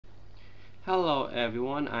Hello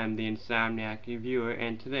everyone, I'm the Insomniac Reviewer,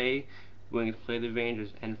 and today Wings played the Rangers,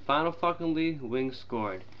 and final fuckingly, Wings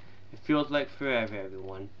scored. It feels like forever,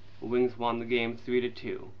 everyone. Wings won the game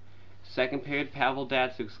 3-2. Second period, Pavel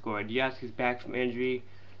Datsyuk scored. Yes, he's back from injury.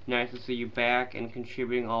 Nice to see you back and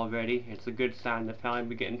contributing already. It's a good sign to finally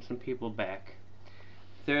be getting some people back.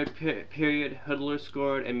 Third period, Hudler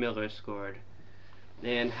scored and Miller scored.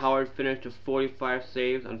 And Howard finished with 45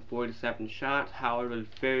 saves on 47 shots. Howard was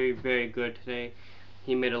very, very good today.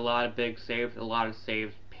 He made a lot of big saves, a lot of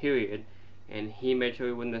saves, period. And he made sure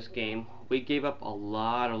we win this game. We gave up a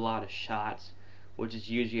lot of shots, which is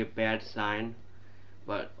usually a bad sign.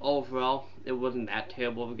 But overall, it wasn't that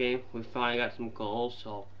terrible of a game. We finally got some goals,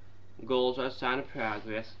 so goals are a sign of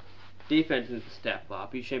progress. Defense needs to step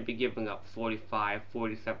up. You shouldn't be giving up 45,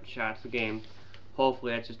 47 shots a game.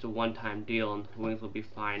 Hopefully that's just a one-time deal and the Wings will be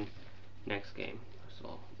fine next game.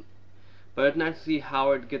 But it's nice to see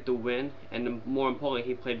Howard get the win, and more importantly,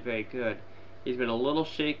 he played very good. He's been a little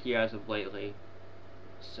shaky as of lately.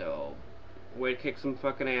 So, way to kick some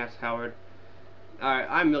fucking ass, Howard. Alright,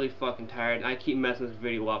 I'm really fucking tired. I keep messing this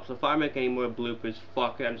video up, so if I make any more bloopers,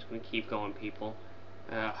 fuck it, I'm just gonna keep going, people.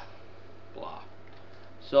 Blah.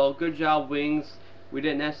 So, good job, Wings. We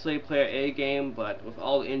didn't necessarily play our A game, but with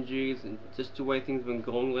all the injuries and just the way things have been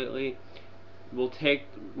going lately, we'll take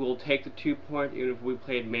the 2 points even if we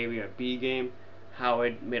played maybe a B game.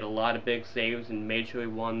 Howard made a lot of big saves and made sure we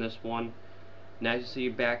won this one. Nice to see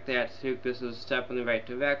you back, Datsyuk. This is a step in the right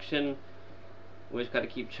direction. We just got to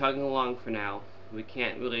keep chugging along for now. We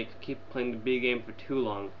can't really keep playing the B game for too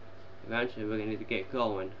long. Eventually we're going to need to get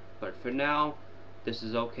going. But for now, this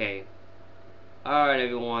is okay. Alright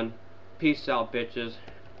everyone. Peace out, bitches.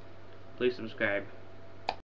 Please subscribe.